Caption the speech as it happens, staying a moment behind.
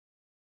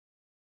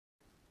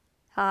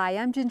Hi,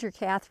 I'm Ginger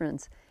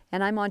Catherines,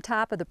 and I'm on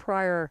top of the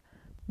Pryor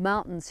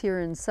Mountains here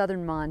in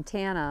southern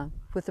Montana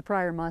with the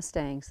Pryor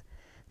Mustangs.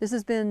 This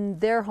has been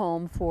their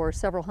home for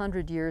several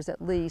hundred years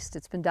at least.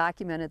 It's been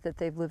documented that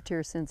they've lived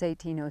here since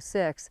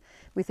 1806.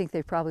 We think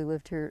they've probably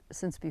lived here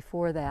since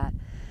before that.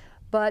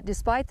 But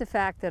despite the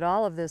fact that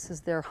all of this is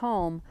their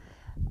home,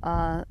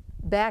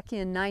 back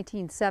in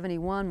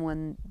 1971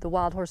 when the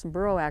Wild Horse and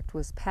Burro Act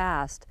was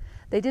passed,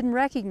 they didn't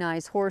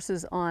recognize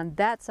horses on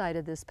that side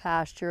of this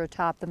pasture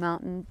atop the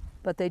mountain,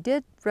 but they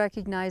did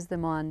recognize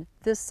them on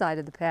this side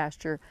of the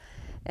pasture.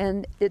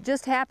 And it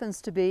just happens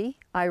to be,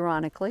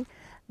 ironically,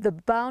 the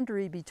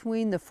boundary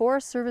between the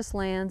Forest Service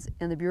lands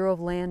and the Bureau of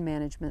Land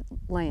Management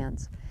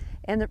lands.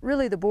 And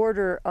really the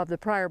border of the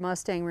Pryor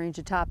Mustang Range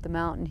atop the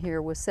mountain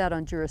here was set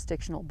on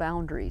jurisdictional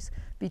boundaries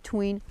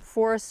between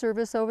Forest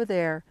Service over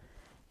there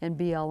and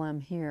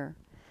BLM here.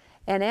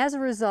 And as a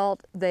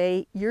result,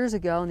 they, years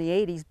ago in the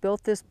 80s,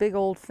 built this big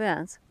old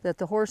fence that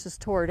the horses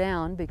tore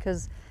down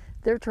because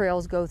their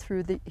trails go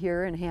through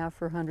here and have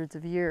for hundreds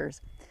of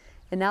years.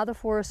 And now the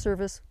Forest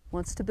Service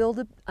wants to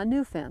build a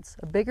new fence,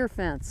 a bigger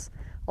fence,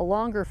 a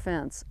longer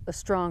fence, a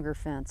stronger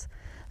fence,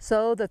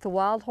 so that the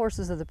wild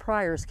horses of the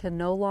Pryors can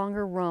no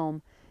longer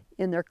roam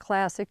in their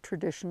classic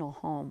traditional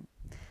home.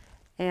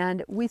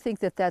 And we think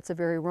that that's a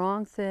very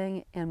wrong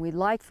thing, and we'd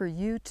like for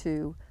you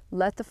to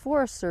let the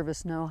Forest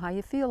Service know how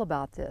you feel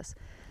about this.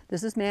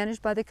 This is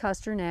managed by the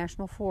Custer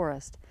National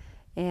Forest,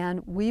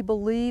 and we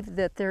believe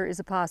that there is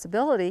a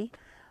possibility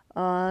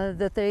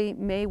that they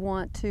may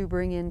want to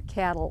bring in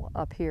cattle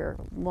up here.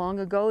 Long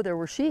ago there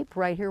were sheep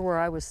right here where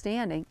I was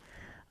standing.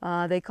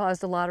 They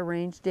caused a lot of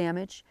range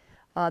damage.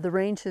 The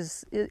range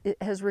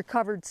has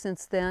recovered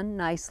since then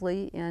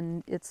nicely,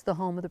 and it's the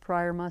home of the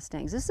Pryor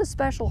Mustangs. This is a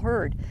special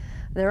herd.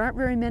 There aren't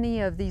very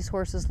many of these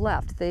horses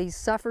left. They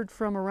suffered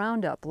from a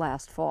roundup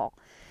last fall,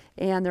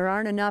 and there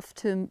aren't enough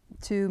to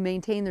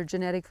maintain their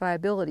genetic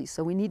viability.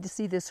 So we need to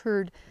see this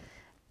herd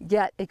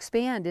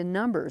expand in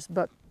numbers,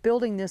 but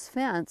building this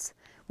fence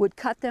would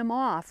cut them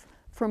off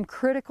from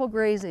critical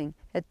grazing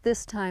at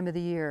this time of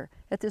the year,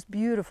 at this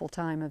beautiful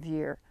time of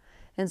year.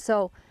 And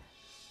so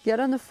get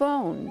on the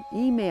phone,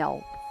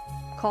 email,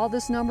 call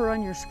this number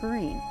on your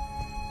screen,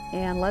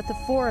 and let the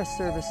Forest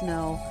Service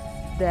know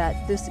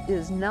that this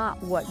is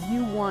not what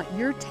you want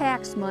your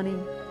tax money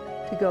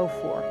to go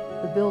for,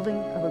 the building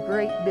of a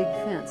great big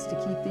fence to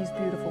keep these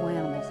beautiful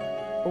animals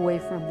away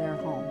from their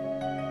home.